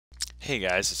Hey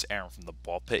guys, it's Aaron from the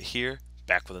Ballpit here,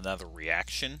 back with another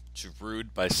reaction to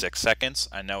Rude by 6 Seconds.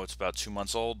 I know it's about 2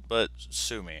 months old, but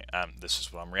sue me. This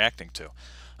is what I'm reacting to.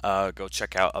 Go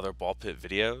check out other Ballpit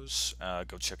videos.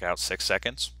 Go check out 6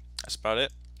 Seconds. That's about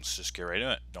it. Let's just get right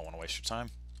into it. Don't want to waste your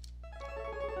time.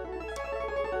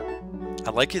 I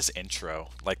like his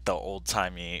intro, like the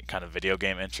old-timey kind of video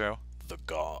game intro. The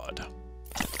God.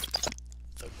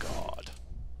 The God.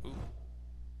 Ooh.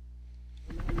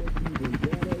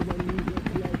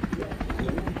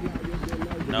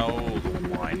 No, the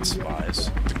wine spies.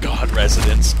 The God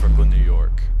Residence, Brooklyn, New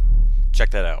York. Check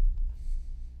that out.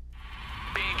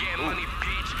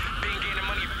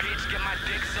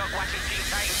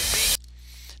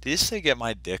 Did you say get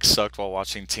my dick sucked while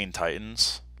watching Teen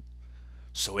Titans?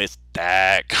 So it's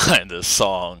that kind of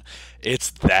song.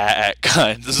 It's that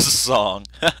kind of song.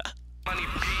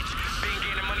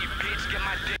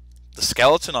 The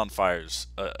skeleton on fire is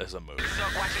a movie.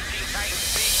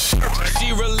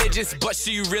 She religious, but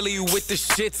she really with the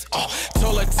shits.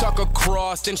 Told her tuck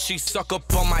across, then she suck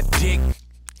up on my dick.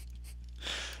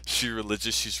 She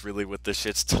religious, she's really with the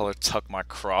shits. Tell her tuck my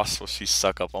cross while she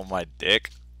suck up on my dick.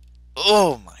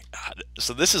 Oh my god.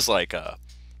 So this is like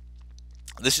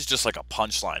this is just like a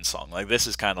punchline song. Like this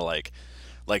is kind of like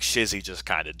Shizzy just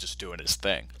kind of just doing his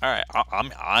thing. All right,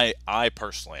 I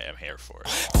personally am here for it.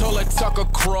 Told her tuck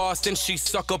across, then she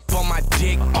suck up on my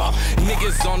dick.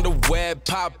 Niggas on the web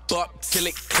pop up till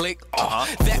it click.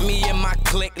 That me and my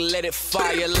click, let it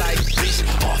fire like bitch.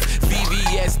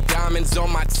 VVS diamonds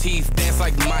on my teeth, dance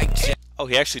like Mike Jack. Oh,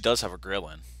 he actually does have a grill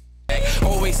in.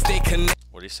 Always stay connected.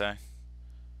 What do you say?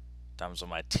 Diamonds on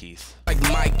my teeth. Like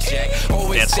Mike Jack.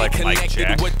 Always dance stay like connected Mike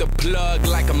Jack. with the plug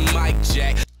like a Mike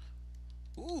Jack.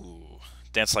 Ooh,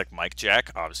 dance like Mike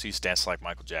Jack. Obviously, he's danced like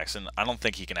Michael Jackson. I don't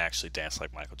think he can actually dance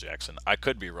like Michael Jackson. I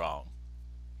could be wrong.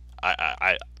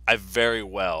 I very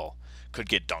well could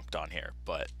get dunked on here,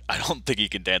 but I don't think he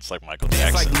can dance like Michael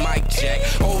Jackson. Like Mike Jack.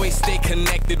 Always stay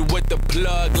connected with the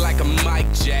plug like a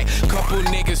Mike Jack. Couple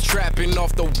niggas trapping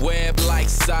off the web like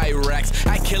Cyrax.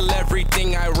 I kill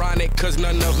everything ironic cause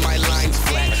none of my lines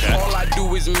flat. Okay. All I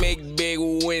do is make big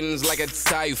wins like a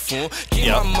typhoon.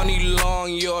 Keep my money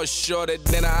long, you're shorter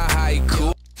than a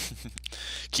haiku.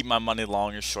 Keep my money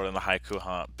long, you're shorter than the haiku,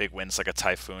 huh? Big wins like a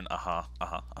typhoon,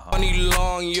 Money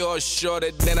long, you're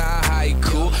shorter than a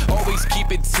haiku. Always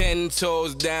keep it 10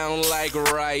 toes down like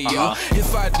Ryo.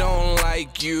 If I don't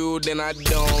like you, then I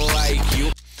don't like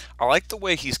you. I like the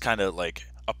way he's kind of like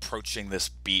approaching this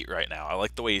beat right now. I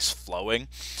like the way he's flowing.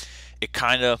 It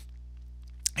kind of,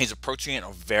 he's approaching it in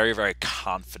a very, very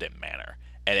confident manner.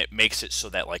 And it makes it so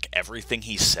that like everything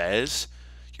he says,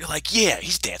 you're like, yeah,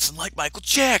 he's dancing like Michael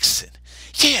Jackson.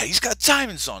 Yeah, he's got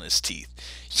diamonds on his teeth.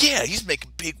 Yeah, he's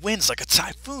making big wins like a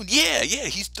typhoon. Yeah,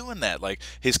 he's doing that. Like,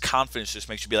 his confidence just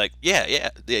makes you be like, yeah,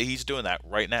 he's doing that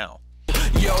right now.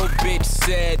 Yo, bitch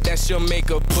said that she'll make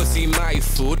a pussy my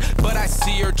food, but I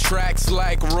see her tracks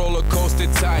like roller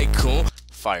coaster tycoon.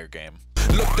 Fire game.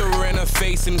 Looked her in her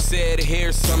face and said,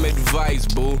 here's some advice,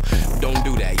 boo. Don't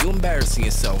do that, you embarrassing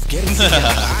yourself. Get it together.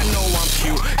 I know I'm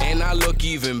cute, and I look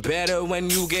even better when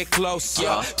you get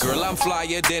closer. Girl, I'm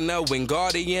flyer than a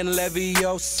Wingardium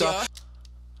Leviosa.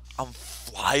 I'm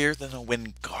flyer than a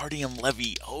Wingardium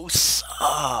Leviosa.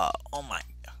 Oh my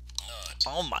god.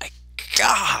 Oh my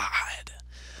god.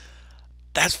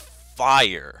 That's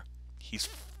fire. He's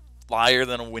flyer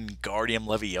than a Wingardium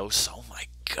Leviosa. Oh my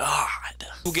god.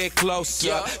 You get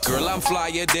closer. Girl, I'm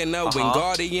flyer than a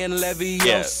Wingardium Leviosa.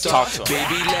 Yeah, talk to him.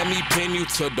 Baby, let me pin you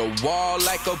to the wall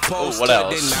like a poster. What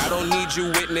else? Then I don't need you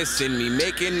witnessing me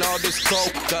making all this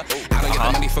coca. I don't get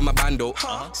the money from my bando.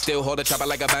 Still hold a chopper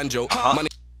like a banjo. Money.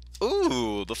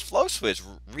 Ooh, the flow switch.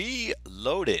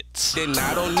 Reload it. Then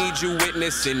I don't need you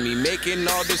witnessing me making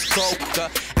all this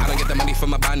coca. I don't get the money from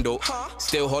my bando.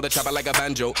 Still hold a chopper like a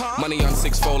banjo. Money on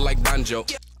 6-4 like banjo.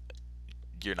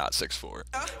 You're not 6'4".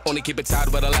 Only keep it tied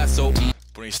with a lasso. But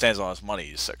when he stands on his money,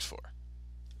 he's 6'4".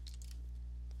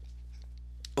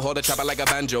 Hold a chopper like a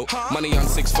banjo. Money on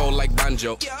 6-4 like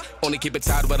banjo. Only keep it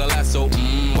tied with a lasso.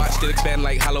 Watch it expand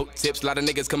like hollow tips. A lot of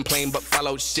niggas complain but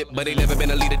follow shit. But ain't never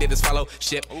been a leader, did this follow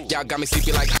shit. Y'all got me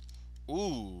sleepy like.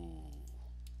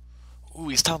 Ooh,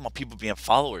 he's talking about people being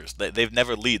followers. They've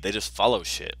never lead, they just follow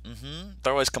shit.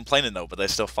 They're always complaining though, but they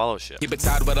still follow shit. Keep it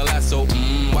tied with a lasso.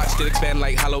 Watch it expand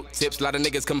like hollow tips. A lot of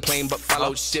niggas complain but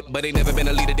follow shit. But ain't never been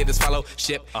a leader, did this follow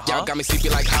shit. Y'all got me sleepy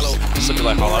like hollow. Sleepy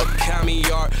like hollow.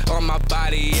 Origami art on my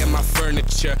body and my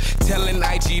furniture. Telling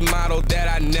IG model that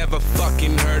I never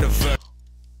fucking heard of her.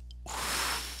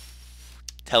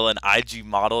 Tell an IG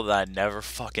model that I never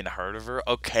fucking heard of her?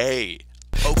 Okay.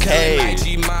 Okay. Tell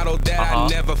an IG model that I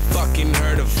never fucking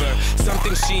heard of her.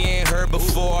 Something she ain't heard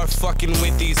before. Fucking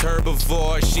with these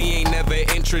herbivores. She ain't never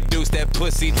introduced that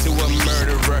pussy to a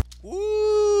murderer.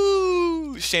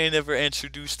 Woo! She ain't never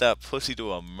introduced that pussy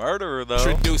to a murderer, though.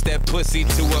 Introduce that pussy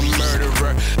to a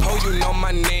murderer. Oh, you know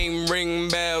my name ring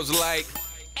bells like.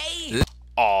 Hey.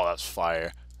 Oh, that's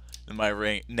fire. And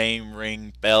my name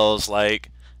ring bells like.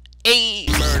 Hey.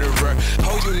 Murderer.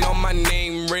 Oh, you know my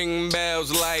name ring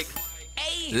bells like.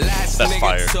 Hey. Last that's nigga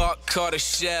fire. talk caught a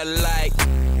shell like.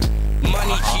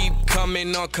 Money keep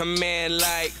coming on command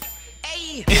like.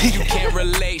 If you can't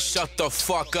relate, shut the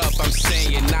fuck up. I'm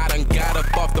saying I done got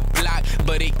up off the block,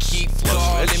 but they keep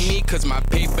calling me cause my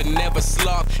paper never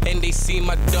sloth. And they see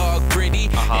my dog Gritty,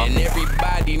 and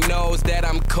everybody knows that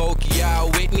I'm Coke, y'all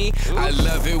with me. I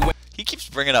love it when he keeps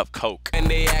bringing up Coke. And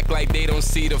they act like they don't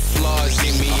see the flaws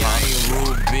in me. I ain't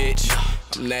rude,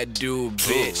 bitch. I'm that dude,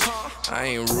 bitch. I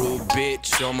ain't rude,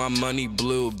 bitch. All my money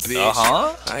blue,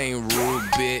 bitch. I ain't rude,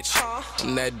 bitch.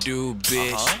 I'm that dude,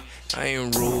 bitch. I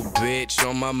ain't rude, bitch.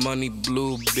 All my money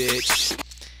blue, bitch.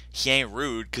 He ain't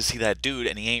rude because he that dude,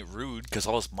 and he ain't rude because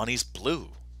all his money's blue.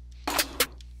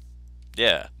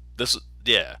 Yeah.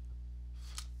 Yeah.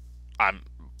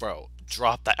 Bro,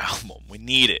 drop that album. We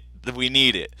need it. We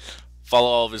need it. Follow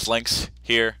all of his links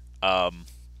here.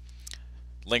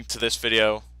 Link to this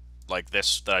video, like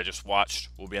this that I just watched,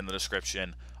 will be in the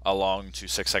description, along to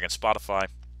 6 Second Spotify.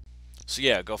 So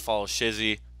yeah, go follow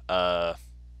Shizzy.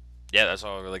 Yeah, that's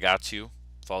all I really got to.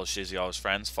 Follow Shizzy, all his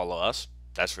friends. Follow us.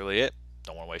 That's really it.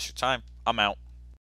 Don't want to waste your time. I'm out.